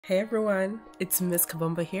Hey everyone, it's Miss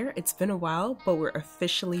Kabumba here. It's been a while, but we're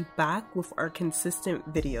officially back with our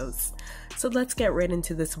consistent videos. So let's get right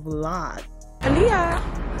into this vlog. Aaliyah!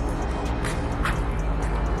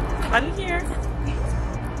 I'm here.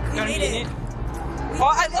 You made it. Oh,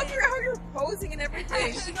 I love how you're posing and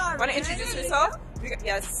everything. Want to introduce yourself?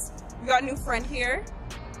 Yes. We got a new friend here.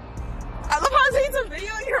 I love how it's a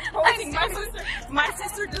video and you're posing. My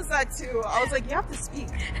sister does that too. I was like, you have to speak.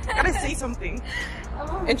 You gotta say something.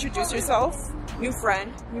 Introduce yourself. New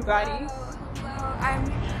friend, new baddie. Hello,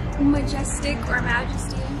 I'm Majestic or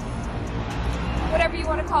Majesty. Whatever you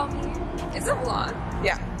want to call me. It's a vlog.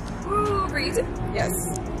 Yeah. Ooh, for YouTube? Yes.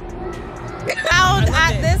 Out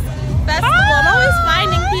at this festival. I'm always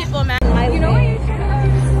finding people, man. You know what you're trying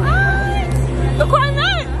to Look what I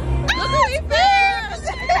met! Look who we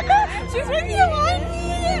found! She's with you on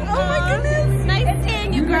me! Oh my goodness! Nice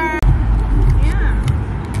seeing you, girl.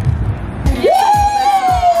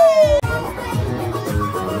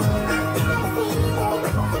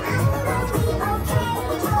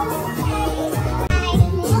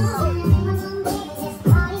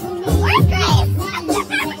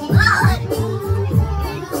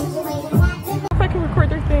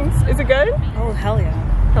 Is it good? Oh, hell yeah.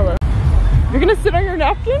 Hello. You're gonna sit on your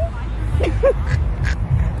napkin?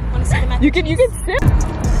 Want to sit in my You can sit.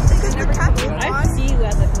 I see you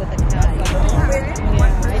as with a cat.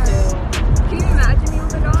 Yeah, I do. Can you imagine me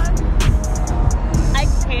with a dog? I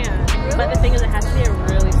can. Really? But the thing is, it has to be a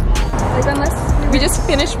really small. Like, unless We just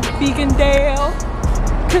finished VEGANDALE,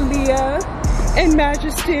 Kalia, and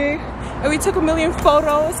Majesty. And we took a million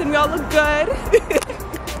photos and we all look good.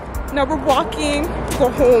 Now we're walking to go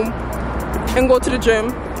home and go to the gym.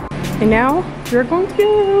 And now we're going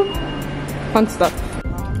to fun stuff.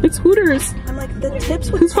 It's Hooters. I'm like, the tips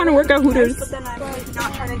would Who's trying to work at Hooters? But then I'm like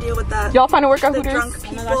not trying to deal with that. Y'all find to work at The Hooters? drunk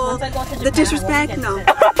people, the disrespect, no.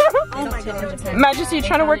 Oh my god. Majesty, you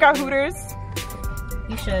trying to work at Hooters?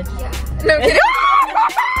 You should. no kidding.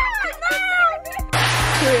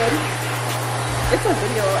 It's a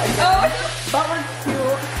video. But we're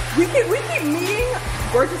cute. We keep meeting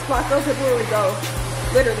gorgeous black girls everywhere we go.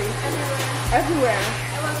 Literally. Everywhere.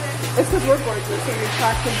 I love it. It's because we're gorgeous and we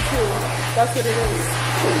attract them too. That's what it is.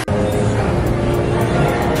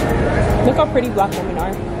 Look how pretty black women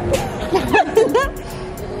are.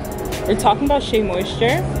 We're talking about Shea Moisture.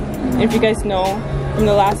 And if you guys know, from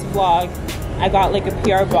the last vlog, I got like a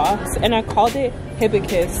PR box and I called it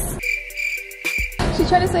Hibiscus. She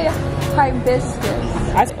tried to say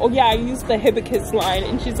hibiscus. Oh yeah, I used the hibiscus line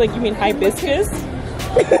and she's like, you mean hibiscus?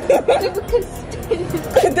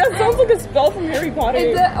 That sounds like a spell from Harry Potter.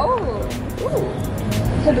 Is it? Oh. Ooh.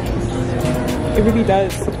 Hibiscus. It really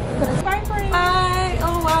does. Bye, Frank. Bye.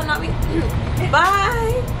 Oh, wow, not me.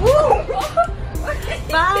 Bye.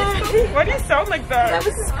 Bye. Why do you sound like that? I was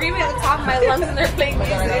just screaming at the top of my lungs and they're playing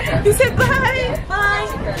music. You said bye. Bye.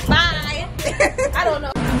 Bye. I don't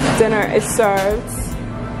know. Dinner is served.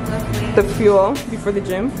 The fuel before the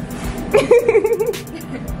gym.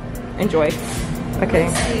 Enjoy. Okay.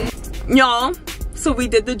 Y'all, so we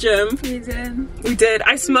did the gym. We did.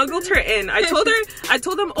 I smuggled her in. I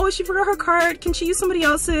told them, oh, she forgot her card. Can she use somebody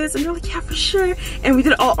else's? And they're like, yeah, for sure. And we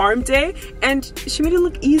did all arm day and she made it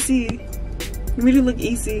look easy. We made it look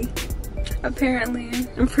easy. Apparently. It's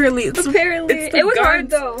It was hard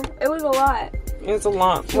though. It was a lot. It was a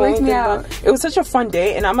lot. It wakes me out. It was such a fun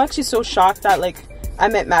day and I'm actually so shocked that like I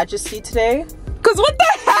met Majesty today. Cause what the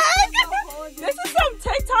heck? This is some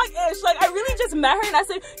TikTok-ish. Like I really just met her and I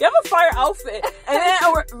said, you have a fire outfit. And then I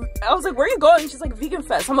was like, where are you going? She's like, Vegan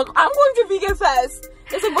Fest. I'm like, I'm going to Vegan Fest.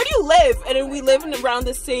 It's like, where do you live? And then we live in around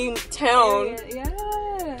the same town. Yeah.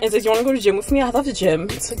 It's like, you wanna go to the gym with me? I love the gym.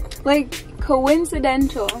 It's Like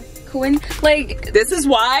coincidental. Like this is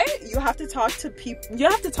why you have to talk to people. You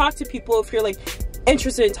have to talk to people if you're like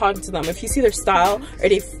interested in talking to them. If you see their style or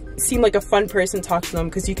they seem like a fun person, talk to them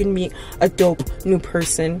because you can meet a dope new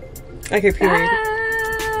person. Okay, period.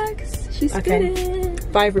 facts. She's Okay.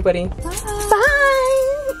 good. Bye, everybody. Bye.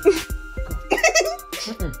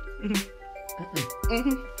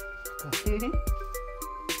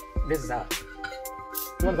 This is out.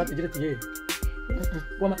 One got to get it to you.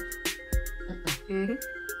 Woman.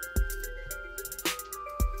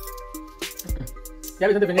 Ya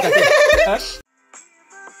ves, no te venía a hacer.